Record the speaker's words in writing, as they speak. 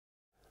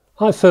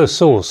I first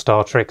saw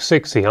Star Trek VI: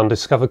 The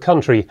Undiscovered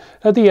Country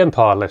at the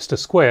Empire Leicester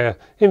Square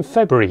in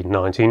February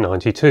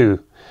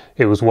 1992.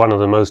 It was one of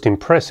the most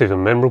impressive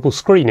and memorable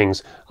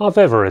screenings I've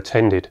ever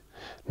attended.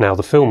 Now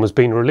the film has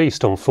been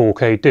released on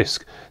 4K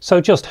disc,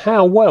 so just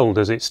how well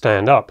does it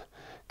stand up?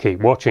 Keep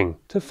watching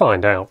to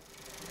find out.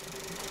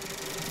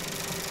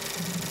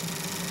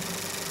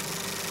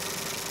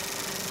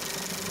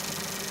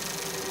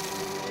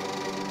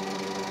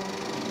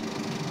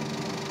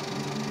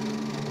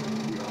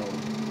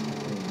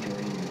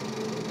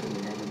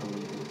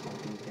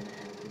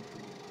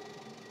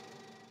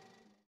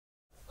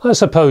 I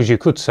suppose you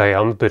could say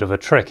I'm a bit of a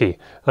Trekkie,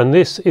 and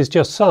this is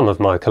just some of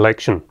my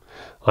collection.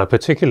 I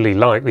particularly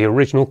like the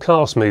original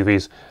cast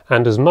movies,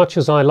 and as much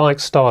as I like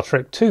Star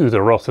Trek II: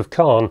 The Wrath of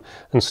Khan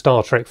and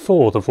Star Trek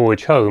IV: The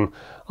Voyage Home,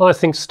 I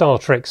think Star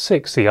Trek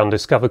VI: The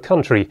Undiscovered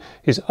Country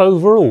is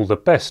overall the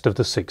best of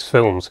the 6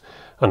 films,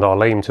 and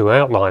I'll aim to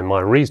outline my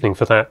reasoning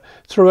for that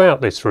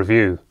throughout this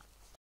review.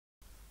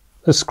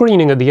 The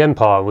screening at the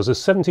Empire was a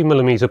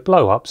 70mm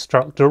blow-up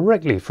struck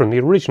directly from the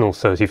original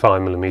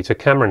 35mm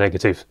camera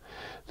negative.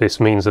 This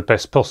means the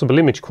best possible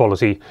image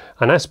quality,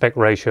 an aspect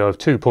ratio of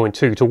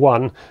 2.2 to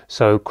 1,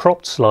 so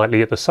cropped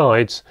slightly at the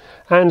sides,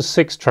 and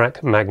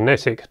 6-track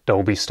magnetic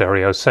Dolby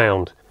stereo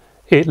sound.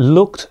 It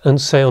looked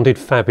and sounded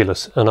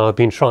fabulous, and I've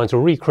been trying to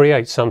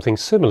recreate something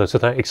similar to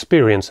that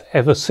experience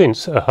ever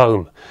since at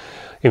home.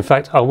 In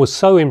fact, I was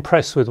so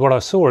impressed with what I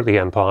saw at the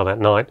Empire that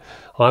night,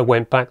 I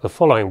went back the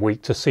following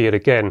week to see it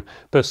again,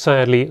 but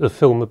sadly the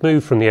film had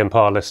moved from the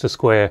Empire Leicester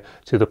Square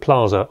to the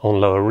Plaza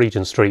on Lower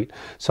Regent Street,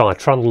 so I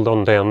trundled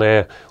on down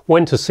there,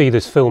 went to see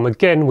this film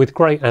again with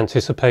great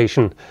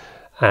anticipation,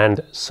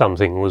 and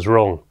something was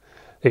wrong.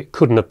 It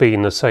couldn't have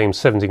been the same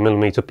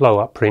 70mm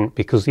blow-up print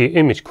because the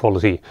image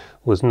quality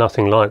was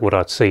nothing like what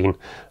I'd seen,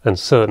 and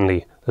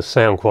certainly the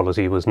sound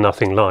quality was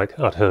nothing like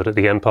I'd heard at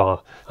the Empire,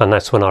 and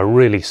that's when I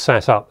really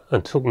sat up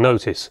and took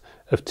notice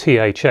of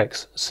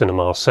THX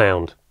cinema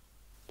sound.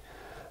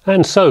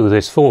 And so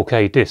this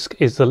 4K disc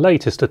is the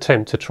latest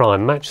attempt to try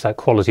and match that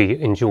quality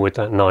enjoyed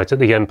that night at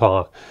the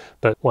Empire,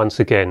 but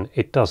once again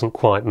it doesn't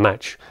quite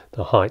match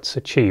the heights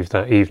achieved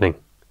that evening.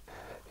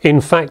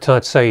 In fact,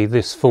 I'd say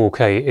this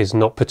 4K is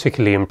not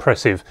particularly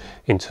impressive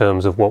in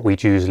terms of what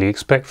we'd usually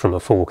expect from a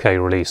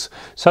 4K release,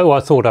 so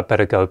I thought I'd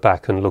better go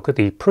back and look at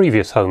the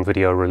previous home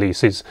video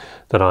releases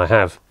that I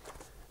have.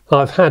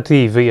 I've had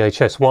the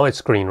VHS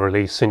widescreen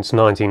release since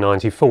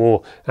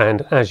 1994,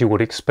 and as you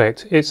would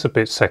expect, it's a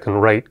bit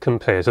second-rate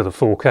compared to the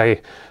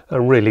 4K,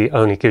 and really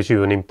only gives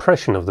you an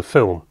impression of the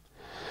film.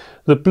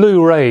 The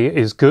Blu-ray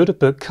is good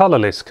but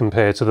colourless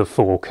compared to the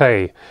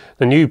 4K.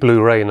 The new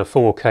Blu-ray in the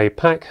 4K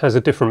pack has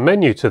a different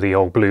menu to the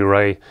old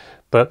Blu-ray,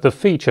 but the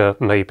feature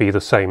may be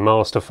the same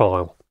master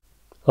file.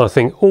 I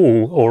think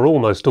all or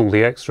almost all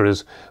the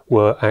extras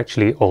were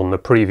actually on the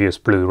previous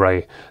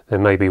Blu-ray. There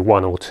may be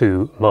 1 or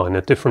 2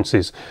 minor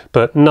differences,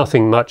 but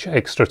nothing much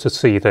extra to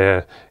see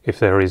there if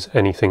there is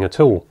anything at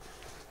all.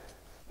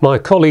 My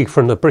colleague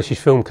from the British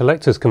Film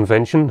Collectors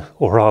Convention,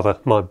 or rather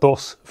my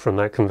boss from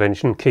that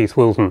convention, Keith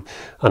Wilton,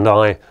 and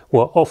I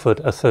were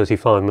offered a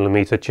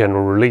 35mm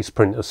general release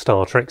print of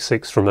Star Trek VI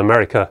from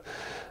America,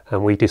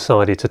 and we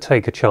decided to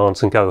take a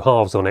chance and go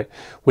halves on it.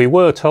 We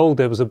were told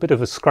there was a bit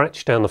of a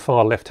scratch down the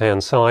far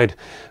left-hand side,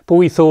 but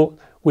we thought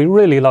we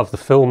really loved the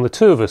film, the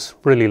two of us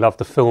really loved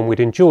the film, we'd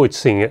enjoyed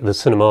seeing it at the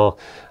cinema,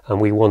 and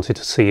we wanted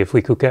to see if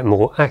we could get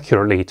more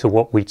accurately to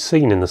what we'd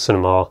seen in the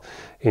cinema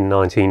in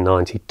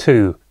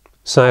 1992.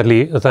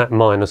 Sadly, that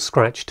minor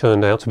scratch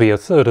turned out to be a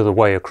third of the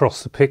way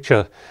across the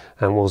picture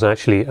and was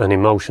actually an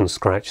emulsion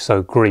scratch,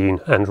 so green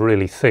and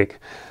really thick,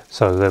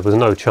 so there was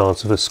no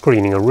chance of us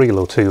screening a reel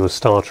or two of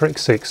Star Trek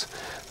VI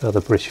at the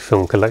British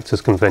Film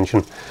Collectors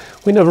Convention.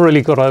 We never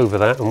really got over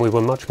that, and we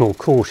were much more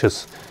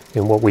cautious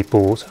in what we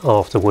bought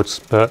afterwards,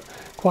 but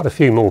quite a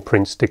few more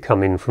prints did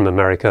come in from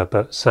America,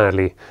 but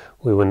sadly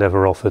we were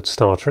never offered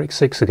Star Trek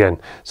VI again.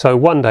 So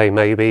one day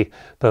maybe,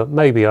 but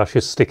maybe I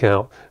should stick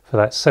out for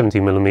that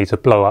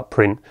 70mm blow-up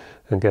print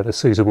and get a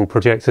suitable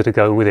projector to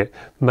go with it.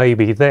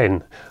 Maybe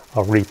then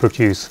I'll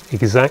reproduce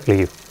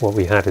exactly what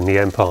we had in the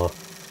Empire.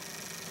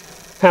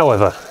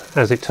 However,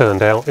 as it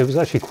turned out, it was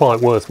actually quite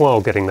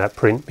worthwhile getting that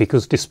print,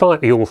 because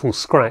despite the awful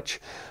scratch,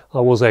 I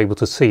was able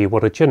to see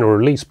what a general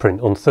release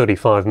print on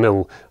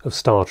 35mm of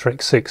Star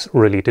Trek VI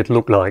really did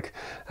look like,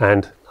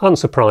 and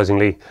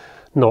unsurprisingly,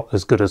 not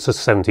as good as the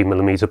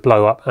 70mm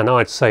blow-up, and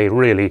I'd say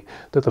really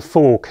that the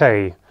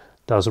 4K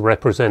does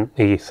represent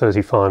the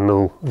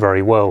 35mm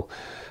very well.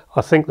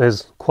 I think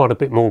there's quite a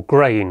bit more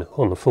grain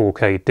on the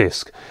 4K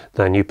disc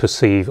than you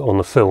perceive on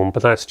the film,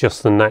 but that's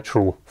just the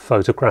natural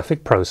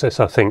photographic process,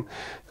 I think.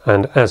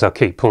 And as I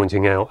keep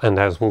pointing out, and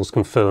as was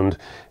confirmed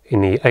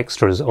in the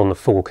extras on the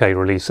 4K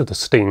release of The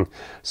Sting,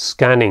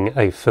 scanning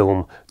a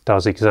film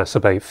does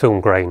exacerbate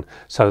film grain,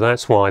 so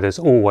that's why there's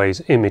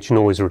always image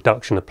noise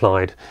reduction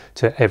applied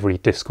to every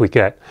disc we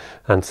get,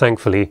 and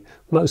thankfully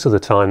most of the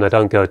time they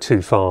don't go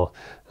too far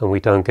and we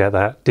don't get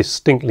that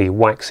distinctly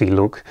waxy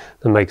look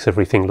that makes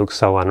everything look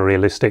so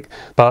unrealistic.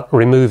 But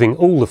removing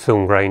all the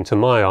film grain, to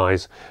my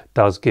eyes,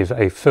 does give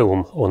a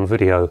film on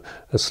video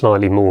a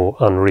slightly more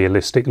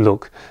unrealistic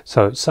look,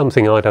 so it's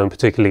something I don't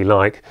particularly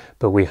like,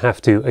 but we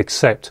have to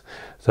accept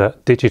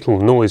that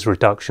digital noise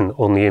reduction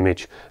on the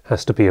image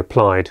has to be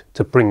applied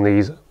to bring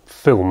these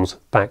films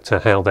back to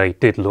how they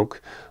did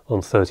look on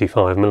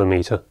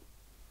 35mm.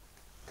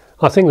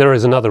 I think there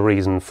is another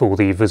reason for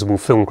the visible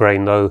film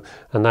grain though,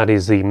 and that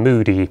is the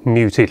moody,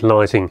 muted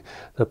lighting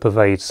that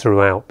pervades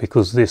throughout,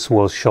 because this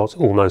was shot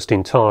almost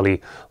entirely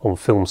on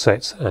film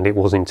sets and it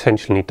was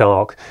intentionally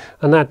dark,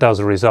 and that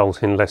does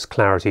result in less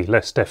clarity,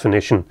 less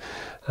definition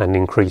and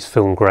increased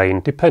film grain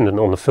dependent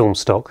on the film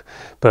stock.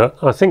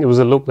 But I think it was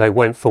a look they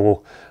went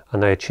for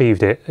and they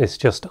achieved it. It's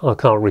just I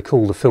can't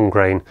recall the film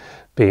grain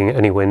being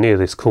anywhere near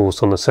this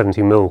coarse on the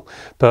 70mm,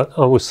 but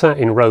I was sat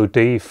in row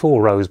D,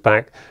 4 rows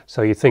back,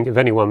 so you'd think if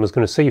anyone was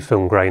going to see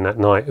film grain that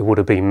night it would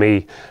have been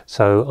me.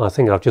 So I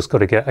think I've just got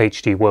to get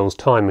H.G. Wells'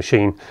 time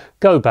machine,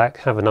 go back,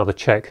 have another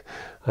check,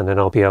 and then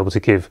I'll be able to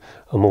give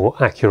a more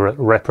accurate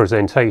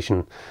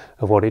representation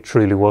of what it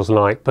truly was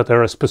like. But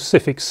there are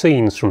specific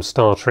scenes from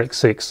Star Trek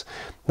VI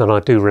that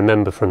I do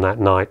remember from that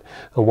night,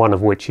 and one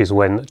of which is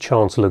when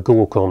Chancellor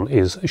Gorkon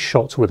is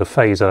shot with a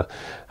phaser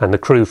and the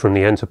crew from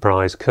the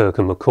Enterprise, Kirk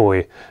and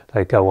McCoy,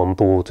 they go on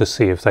board to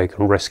see if they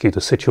can rescue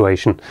the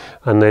situation,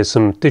 and there's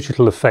some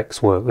digital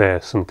effects work there,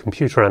 some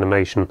computer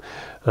animation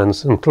and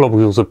some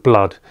globules of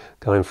blood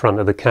go in front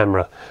of the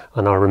camera,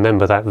 and I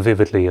remember that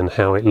vividly and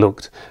how it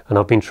looked, and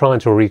I've been trying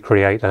to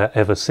recreate that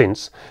ever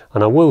since.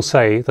 And I will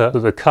say that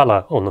the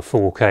colour on the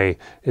 4K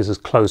is as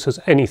close as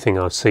anything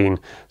I've seen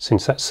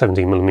since that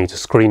 70mm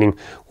screening,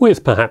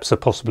 with perhaps a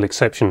possible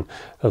exception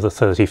of the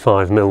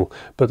 35mm,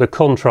 but the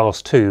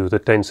contrast too, the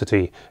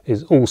density,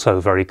 is also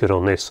very good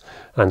on this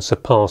and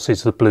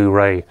surpasses the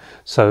Blu-ray.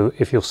 So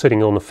if you're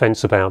sitting on the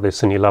fence about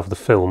this and you love the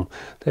film,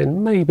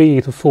 then maybe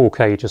the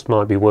 4K just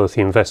might be worth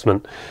the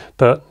investment.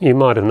 But you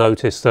might have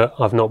noticed that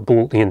I've not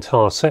bought the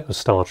entire set of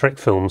Star Trek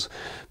films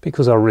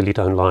because I really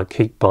don't like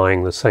keep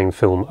buying the same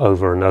film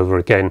over and over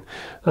again,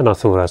 and I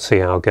thought I'd see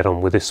how I'll get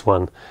on with this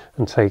one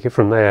and take it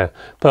from there.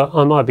 But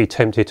I might be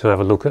tempted to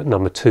have a look at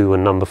number 2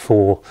 and number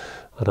 4.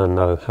 I don't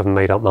know, haven't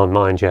made up my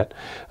mind yet.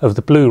 Of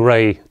the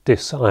Blu-ray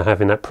discs I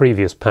have in that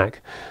previous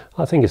pack,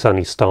 I think it's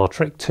only Star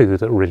Trek 2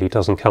 that really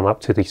doesn't come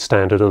up to the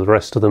standard of the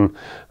rest of them,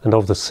 and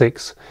of the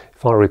 6,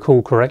 if I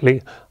recall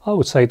correctly, I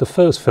would say the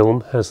first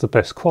film has the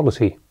best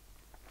quality.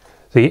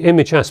 The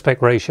image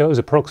aspect ratio is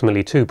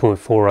approximately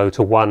 2.40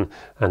 to 1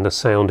 and the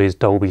sound is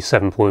Dolby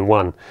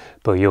 7.1,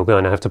 but you're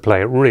going to have to play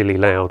it really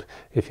loud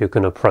if you're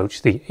going to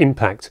approach the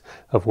impact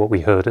of what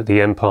we heard at the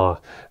Empire.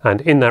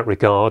 And in that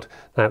regard,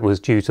 that was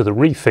due to the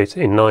refit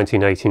in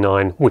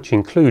 1989, which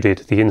included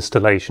the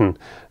installation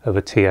of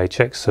a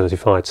THX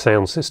certified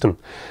sound system.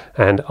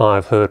 And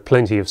I've heard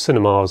plenty of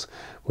cinemas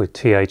with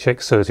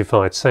THX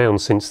certified sound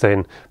since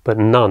then, but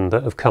none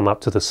that have come up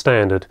to the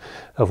standard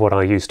of what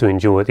I used to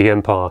enjoy at the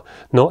Empire.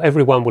 Not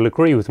everyone will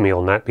agree with me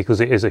on that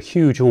because it is a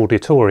huge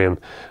auditorium.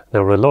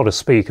 There were a lot of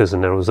speakers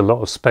and there was a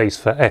lot of space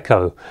for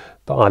echo,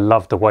 but I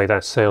loved the way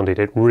that sounded.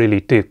 It really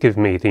did give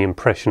me the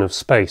impression of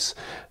space,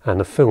 and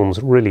the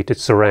films really did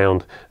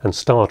surround, and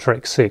Star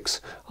Trek VI,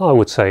 I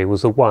would say,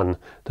 was the one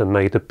that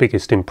made the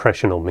biggest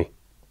impression on me.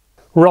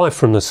 Right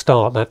from the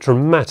start, that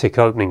dramatic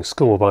opening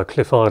score by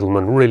Cliff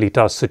Idleman really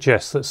does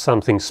suggest that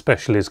something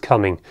special is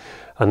coming,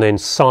 and then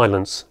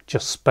silence,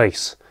 just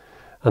space,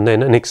 and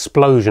then an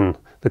explosion.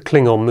 The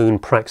Klingon moon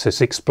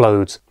Praxis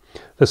explodes.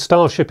 The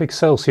Starship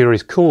Excelsior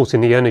is caught in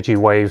the energy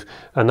wave,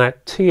 and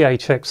that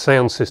THX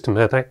sound system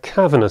had that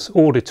cavernous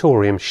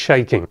auditorium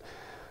shaking.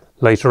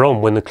 Later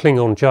on, when the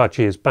Klingon judge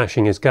is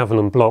bashing his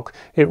Gavilan block,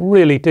 it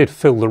really did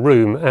fill the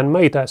room and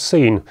made that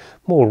scene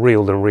more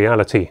real than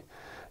reality.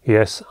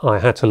 Yes, I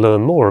had to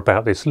learn more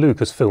about this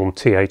Lucasfilm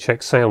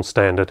THX sound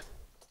standard.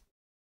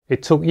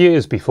 It took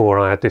years before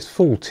I had this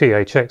full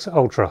THX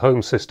Ultra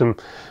home system,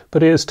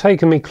 but it has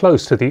taken me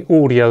close to the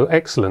audio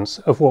excellence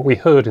of what we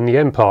heard in the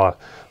Empire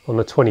on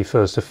the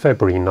 21st of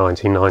February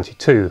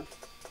 1992.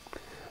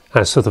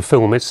 As for the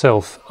film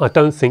itself, I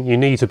don't think you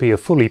need to be a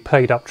fully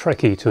paid up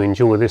Trekkie to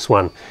enjoy this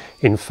one.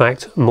 In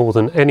fact, more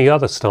than any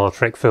other Star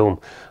Trek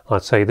film,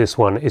 I'd say this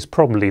one is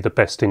probably the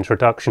best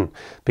introduction,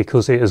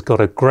 because it has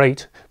got a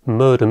great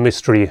murder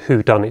mystery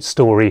whodunit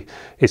story.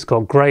 It's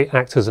got great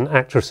actors and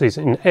actresses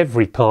in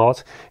every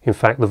part. In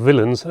fact, the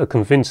villains are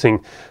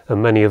convincing,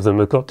 and many of them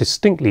have got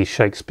distinctly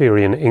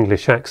Shakespearean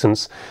English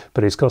accents,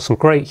 but it's got some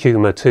great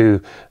humour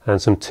too,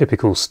 and some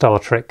typical Star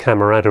Trek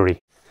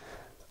camaraderie.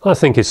 I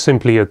think it's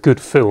simply a good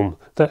film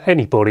that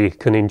anybody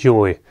can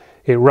enjoy.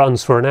 It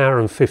runs for 1 hour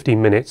and 50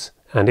 minutes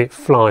and it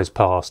flies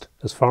past.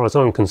 As far as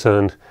I'm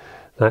concerned,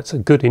 that's a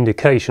good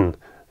indication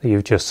that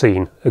you've just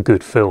seen a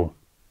good film.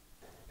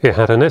 It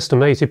had an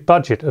estimated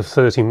budget of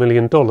 $30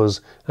 million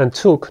and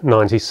took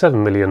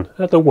 $97 million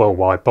at the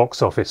worldwide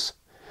box office.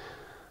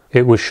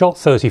 It was shot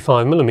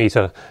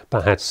 35mm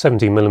but had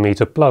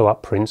 70mm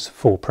blow-up prints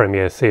for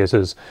premiere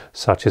theatres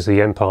such as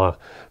the Empire.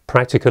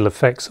 Practical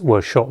effects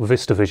were shot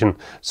VistaVision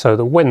so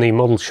that when the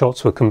model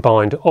shots were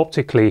combined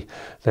optically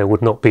there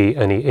would not be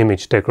any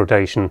image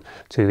degradation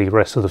to the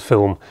rest of the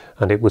film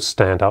and it would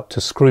stand up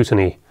to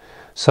scrutiny.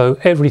 So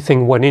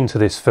everything went into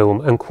this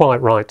film, and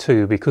quite right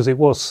too, because it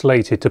was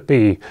slated to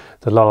be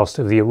the last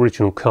of the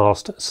original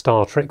cast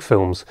Star Trek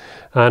films.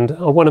 And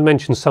I want to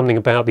mention something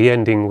about the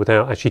ending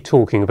without actually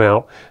talking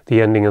about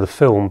the ending of the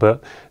film,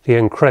 but the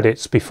end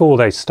credits before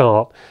they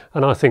start,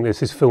 and I think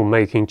this is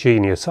filmmaking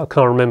genius. I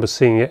can't remember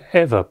seeing it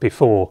ever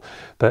before,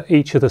 but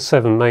each of the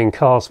 7 main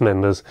cast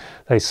members,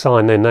 they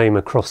sign their name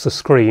across the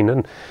screen,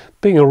 and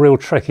being a real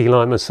Trekkie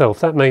like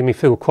myself, that made me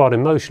feel quite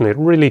emotional. It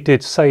really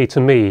did say to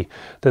me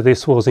that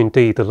this was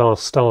indeed the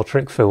last Star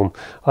Trek film.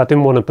 I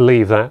didn't want to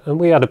believe that, and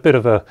we had a bit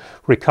of a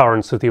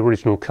recurrence of the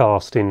original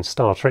cast in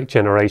Star Trek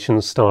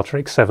Generations, Star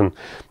Trek 7,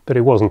 but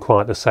it wasn't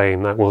quite the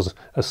same. That was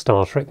a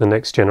Star Trek The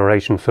Next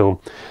Generation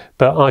film.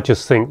 But I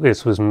just think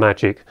this was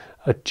magic,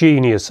 a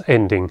genius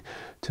ending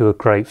to a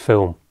great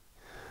film.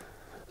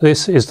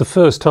 This is the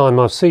first time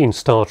I've seen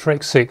Star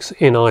Trek 6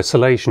 in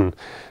isolation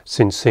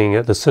since seeing it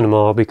at the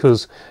cinema,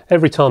 because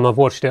every time I've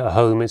watched it at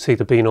home it's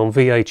either been on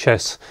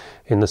VHS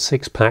in the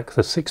 6-pack,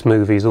 the 6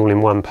 movies all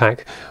in one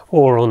pack,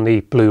 or on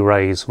the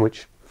Blu-rays,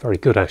 which are very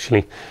good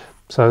actually.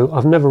 So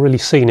I've never really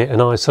seen it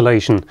in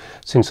isolation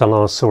since I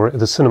last saw it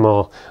at the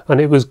cinema, and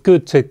it was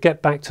good to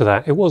get back to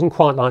that. It wasn't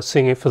quite like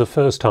seeing it for the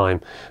first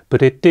time,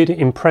 but it did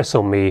impress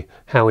on me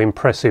how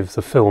impressive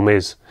the film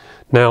is.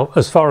 Now,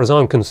 as far as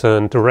I'm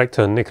concerned,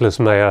 director Nicholas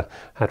Meyer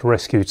had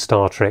rescued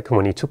Star Trek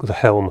when he took the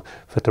helm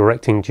for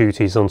directing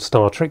duties on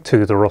Star Trek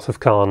II The Wrath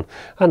of Khan,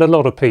 and a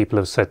lot of people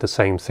have said the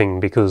same thing,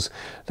 because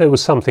there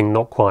was something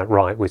not quite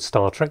right with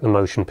Star Trek the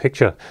motion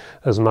picture.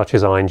 As much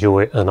as I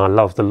enjoy it and I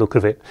love the look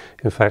of it,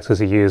 in fact as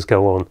the years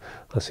go on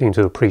I seem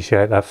to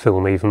appreciate that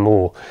film even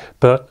more.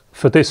 But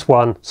for this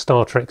one,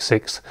 Star Trek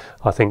 6,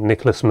 I think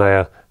Nicholas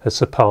Meyer has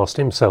surpassed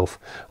himself.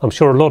 I'm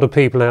sure a lot of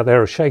people out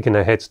there are shaking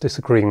their heads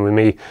disagreeing with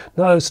me.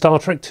 No, Star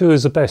Trek 2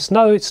 is the best.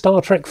 No, it's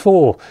Star Trek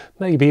 4.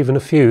 Maybe even a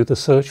few, The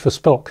Search for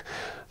Spock.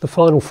 The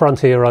Final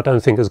Frontier I don't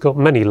think has got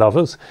many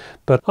lovers,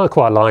 but I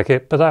quite like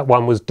it. But that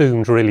one was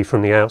doomed really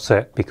from the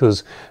outset,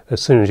 because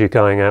as soon as you're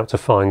going out to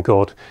find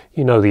God,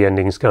 you know the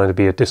ending's going to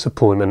be a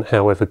disappointment,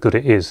 however good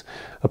it is.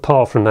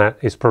 Apart from that,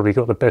 it's probably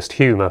got the best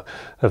humour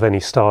of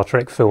any Star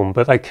Trek film,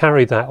 but they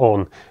carried that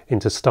on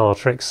into Star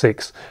Trek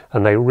 6,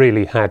 and they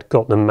really had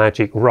got the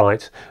magic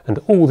right, and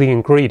all the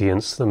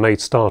ingredients that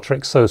made Star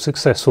Trek so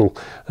successful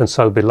and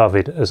so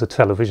beloved as a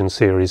television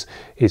series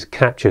is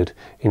captured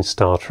in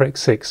Star Trek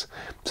 6.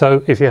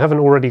 So if you haven't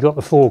already got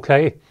the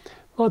 4K,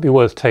 might be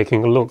worth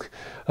taking a look.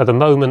 At the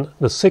moment,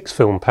 the 6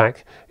 film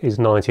pack is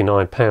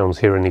 £99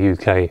 here in the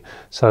UK,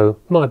 so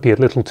might be a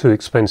little too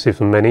expensive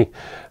for many.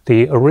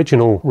 The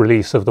original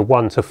release of the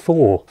 1 to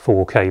 4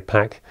 4K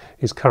pack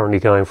is currently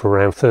going for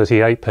around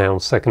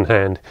 £38 second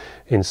hand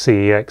in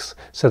CEX,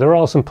 so there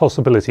are some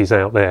possibilities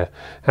out there.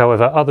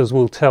 However, others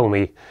will tell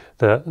me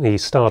that the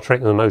Star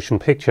Trek the Motion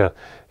Picture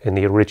in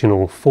the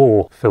original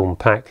 4 film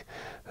pack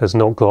has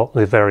not got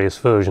the various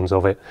versions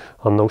of it.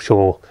 I'm not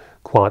sure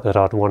quite that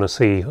I'd want to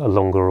see a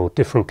longer or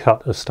different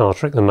cut of Star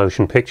Trek the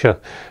Motion Picture,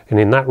 and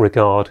in that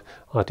regard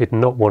I did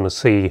not want to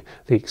see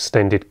the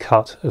extended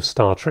cut of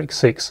Star Trek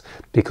 6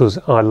 because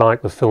I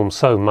like the film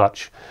so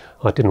much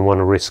I didn't want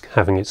to risk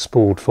having it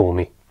spoiled for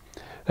me.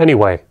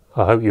 Anyway,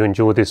 I hope you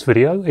enjoyed this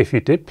video. If you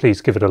did,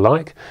 please give it a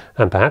like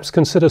and perhaps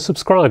consider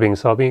subscribing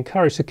so I'll be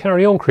encouraged to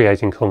carry on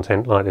creating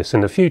content like this in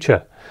the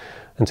future.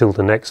 Until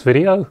the next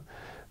video,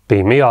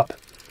 beam me up.